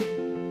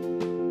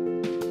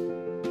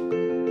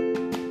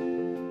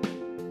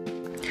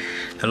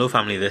Hello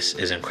family, this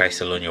is In Christ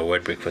Alone, your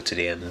word break for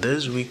today, and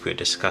this week we're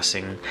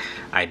discussing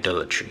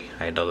idolatry.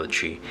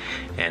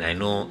 And I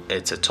know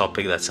it's a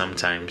topic that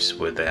sometimes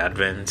with the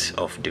advent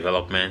of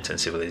development and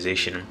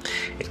civilization,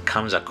 it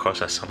comes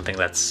across as something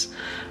that's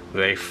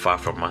very far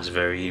from us,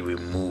 very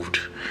removed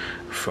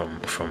from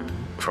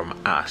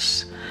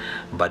us.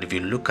 But if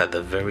you look at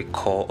the very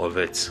core of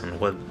it and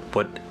what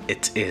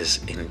it is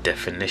in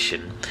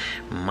definition,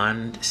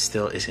 man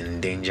still is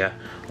in danger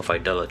of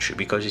idolatry,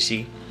 because you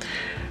see,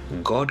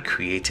 God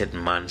created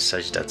man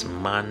such that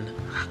man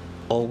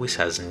always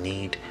has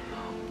need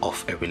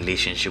of a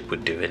relationship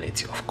with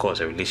divinity, of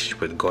course a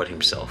relationship with God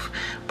himself,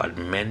 but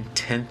men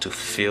tend to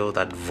fill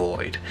that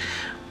void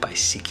by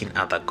seeking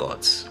other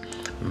gods.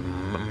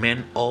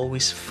 Men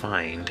always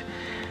find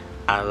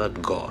other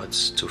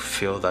gods to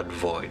fill that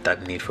void,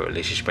 that need for a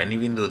relationship. And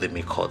even though they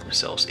may call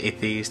themselves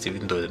atheists,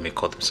 even though they may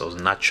call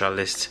themselves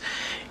naturalists,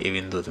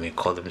 even though they may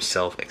call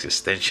themselves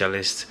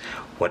existentialists,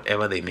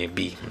 whatever they may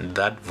be,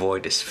 that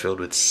void is filled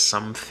with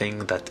something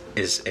that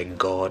is a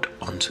god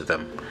unto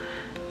them.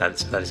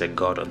 That is a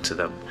god unto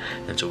them.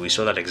 And so we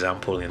saw that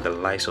example in the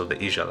lives of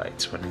the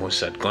Israelites when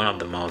Moses had gone up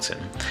the mountain.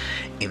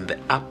 In the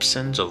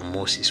absence of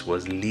Moses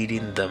was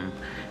leading them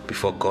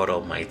before God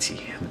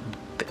Almighty.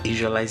 The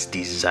Israelites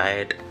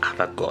desired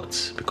other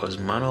gods, because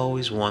man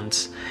always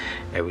wants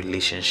a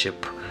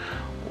relationship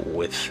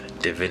with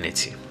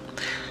divinity.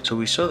 So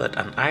we saw that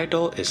an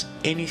idol is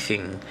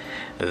anything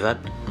that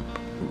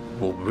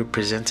will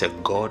represent a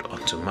god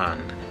unto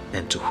man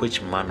and to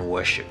which man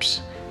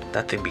worships.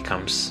 That thing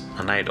becomes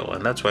an idol.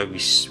 And that's why we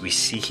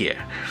see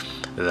here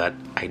that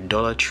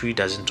idolatry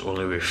doesn't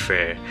only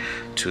refer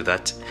to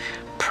that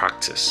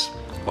practice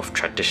of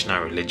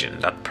traditional religion,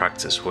 that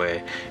practice where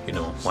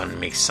one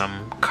makes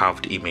some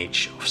carved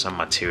image of some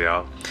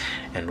material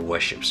and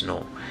worships.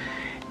 No,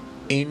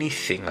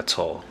 anything at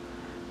all,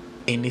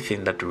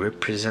 anything that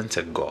represents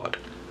a god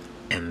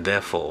and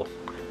therefore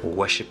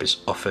worship is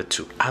offered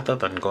to other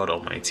than God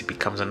Almighty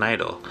becomes an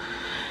idol.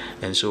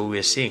 And so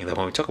we're seeing that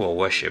when we talk about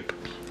worship,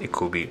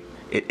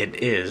 it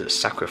is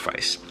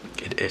sacrifice,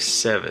 it is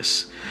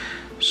service.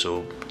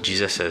 So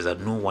Jesus says that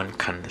no one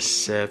can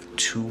serve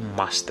two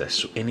masters.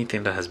 So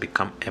anything that has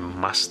become a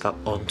master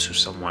unto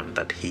someone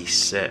that he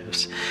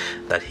serves,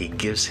 that he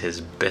gives his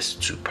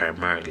best to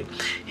primarily,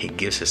 he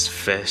gives his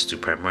first to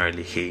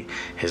primarily,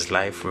 his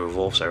life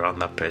revolves around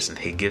that person,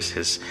 he gives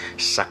his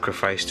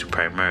sacrifice to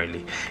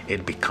primarily,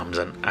 it becomes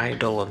an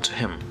idol unto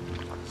him.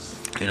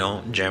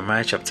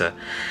 Jeremiah chapter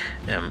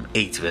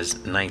 8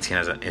 verse 19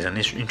 is an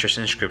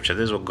interesting scripture.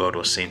 This is what God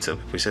was saying to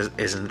people. He says,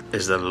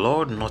 is the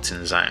Lord not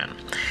in Zion?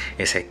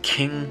 Is a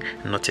king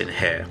not in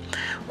her?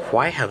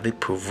 Why have they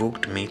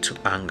provoked me to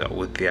anger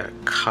with their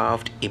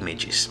carved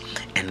images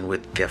and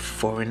with their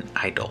foreign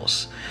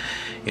idols?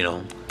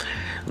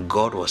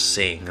 God was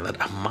saying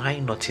that, am I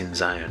not in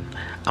Zion?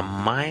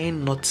 Am I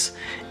not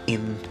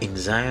in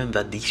Zion,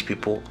 that these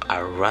people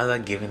are rather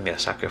giving their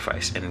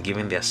sacrifice and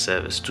giving their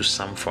service to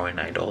some foreign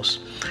idols?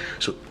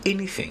 So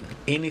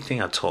anything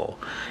at all,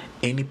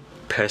 any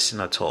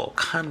person at all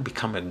can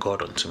become a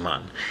god unto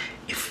man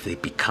if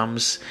it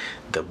becomes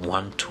the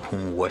one to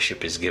whom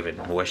worship is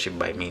given. Worship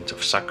by means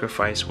of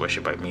sacrifice,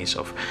 worship by means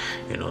of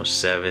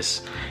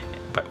service,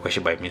 but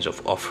worship by means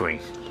of offering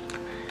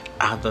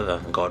other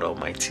than God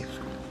Almighty.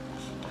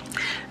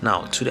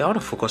 Now, today I want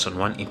to focus on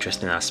one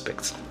interesting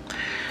aspect.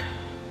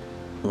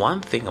 One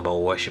thing about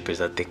worship is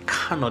that there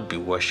cannot be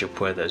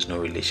worship where there is no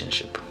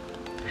relationship.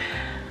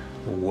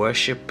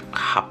 Worship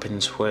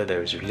happens where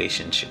there is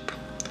relationship.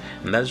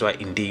 And that's why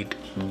indeed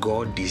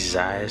God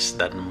desires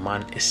that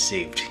man is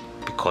saved,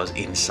 because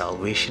in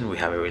salvation we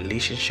have a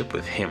relationship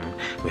with him,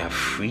 we have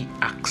free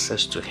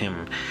access to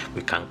him,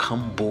 we can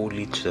come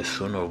boldly to the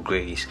throne of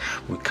grace,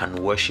 we can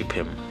worship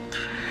him.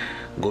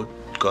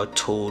 God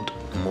told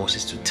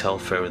Moses to tell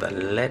Pharaoh that,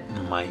 let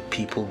my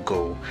people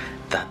go,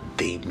 that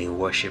they may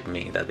worship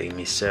me, that they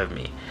may serve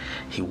me.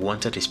 He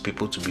wanted his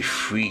people to be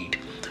freed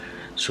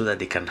so that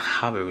they can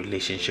have a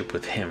relationship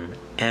with him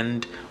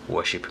and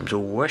worship him. So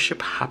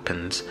worship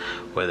happens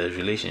where there's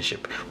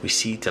relationship. We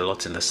see it a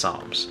lot in the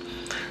Psalms.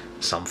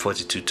 Psalm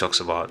 42 talks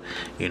about,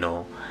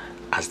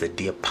 as the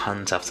deer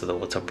pants after the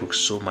water brook,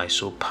 so my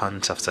soul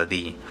pants after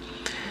thee.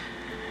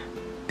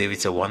 David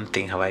said, one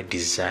thing have I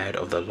desired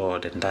of the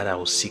Lord, and that I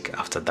will seek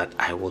after, that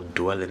I will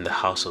dwell in the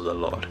house of the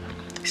Lord.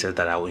 He said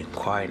that I will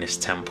inquire in his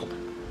temple.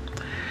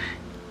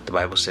 The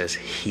Bible says,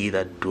 he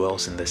that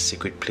dwells in the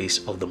secret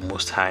place of the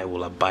Most High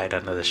will abide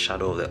under the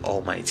shadow of the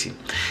Almighty.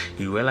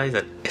 You realize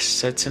that a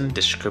certain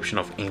description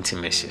of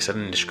intimacy, a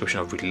certain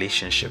description of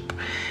relationship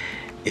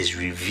is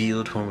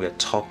revealed when we are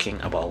talking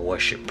about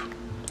worship.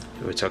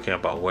 We're talking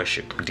about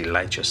worship,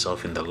 delight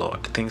yourself in the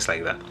Lord, things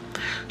like that.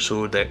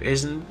 So there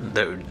is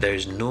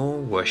no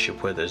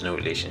worship where there's no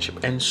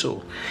relationship. And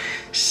so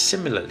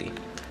similarly,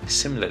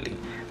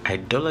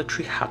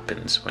 idolatry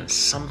happens when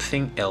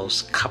something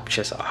else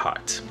captures our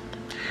heart.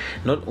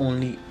 Not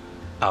only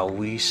are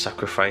we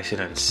sacrificing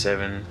and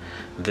serving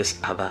this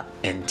other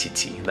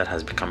entity that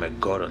has become a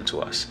god unto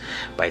us.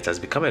 But it has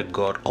become a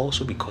god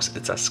also because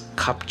it has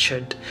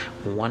captured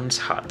one's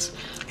heart.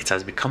 It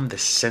has become the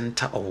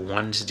center of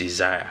one's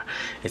desire.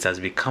 It has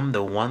become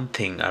the one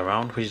thing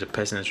around which the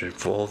person is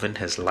revolving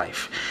his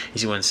life. You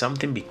see, when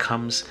something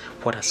becomes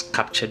what has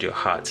captured your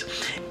heart,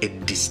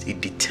 it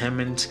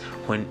determines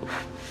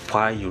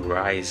why you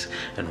rise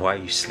and why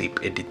you sleep.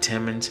 It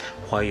determines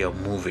why you're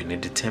moving. It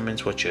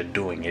determines what you're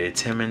doing. It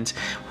determines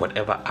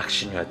whatever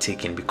action you are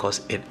taking,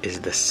 because it is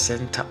the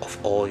center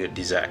of all your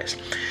desires.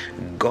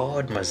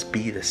 God must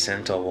be the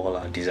center of all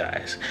our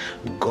desires.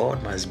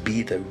 God must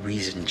be the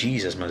reason.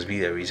 Jesus must be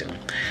the reason.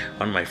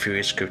 One of my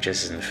favorite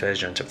scriptures is in 1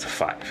 John chapter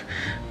 5,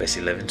 verse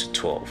 11 to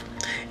 12.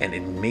 And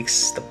it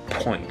makes the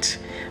point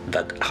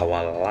that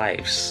our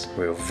lives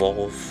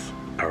revolve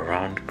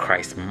around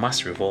Christ,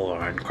 must revolve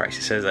around Christ.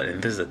 It says that,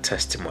 and this is the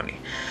testimony: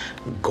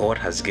 God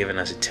has given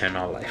us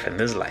eternal life, and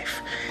this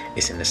life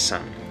is in the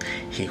Son.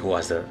 He who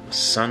has the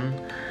Son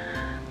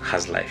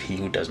has life. He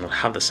who does not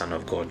have the Son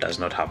of God does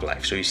not have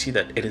life. So you see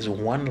that it is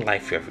one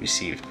life we have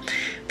received.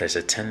 There's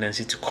a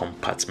tendency to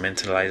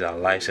compartmentalize our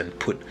lives and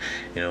put,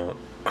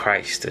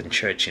 Christ and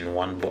church in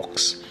one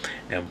box,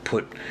 and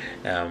put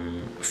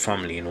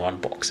family in one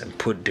box, and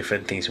put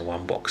different things in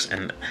one box.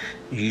 And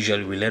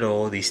usually we let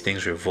all these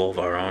things revolve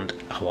around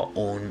our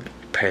own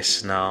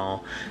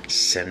personal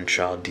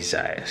central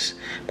desires.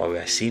 But we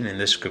are seeing in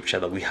this scripture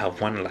that we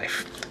have one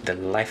life, the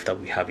life that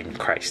we have in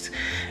Christ.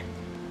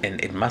 And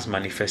it must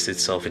manifest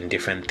itself in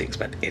different things,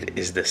 but it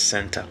is the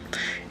center.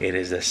 It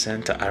is the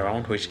center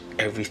around which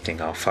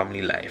everything, our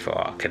family life,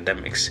 our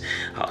academics,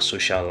 our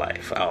social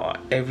life, our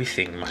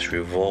everything must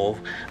revolve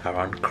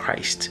around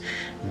Christ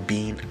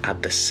being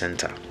at the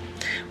center.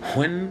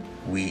 When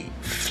we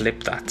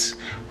flip that,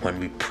 when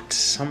we put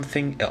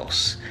something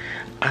else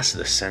as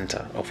the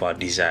center of our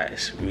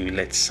desires, we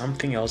let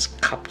something else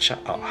capture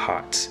our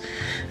hearts,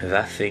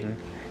 that thing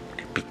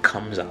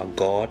becomes our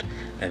God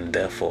and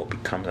therefore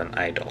becomes an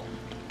idol.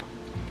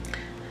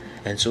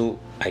 And so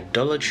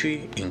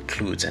idolatry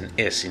includes and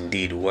is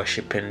indeed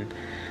worshipping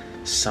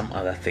some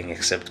other thing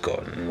except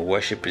God. And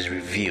worship is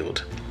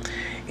revealed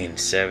in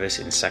service,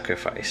 in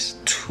sacrifice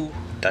to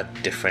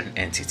that different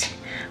entity.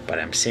 But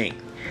I'm saying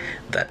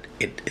that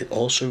it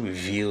also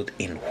revealed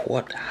in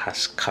what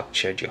has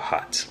captured your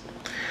heart.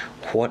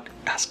 What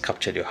has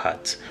captured your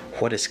heart?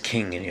 What is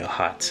king in your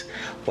heart?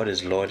 What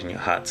is Lord in your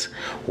heart?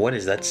 What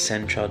is that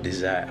central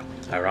desire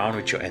around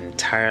which your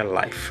entire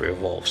life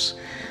revolves?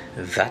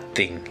 That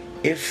thing,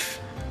 if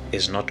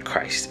is not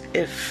Christ,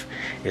 if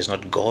is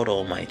not God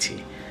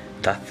Almighty,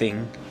 that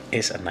thing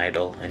is an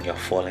idol, and you're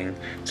falling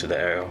to the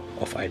error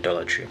of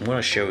idolatry. I'm going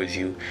to share with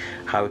you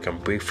how we can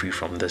break free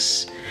from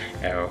this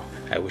error.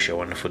 I wish you a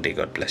wonderful day.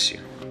 God bless you.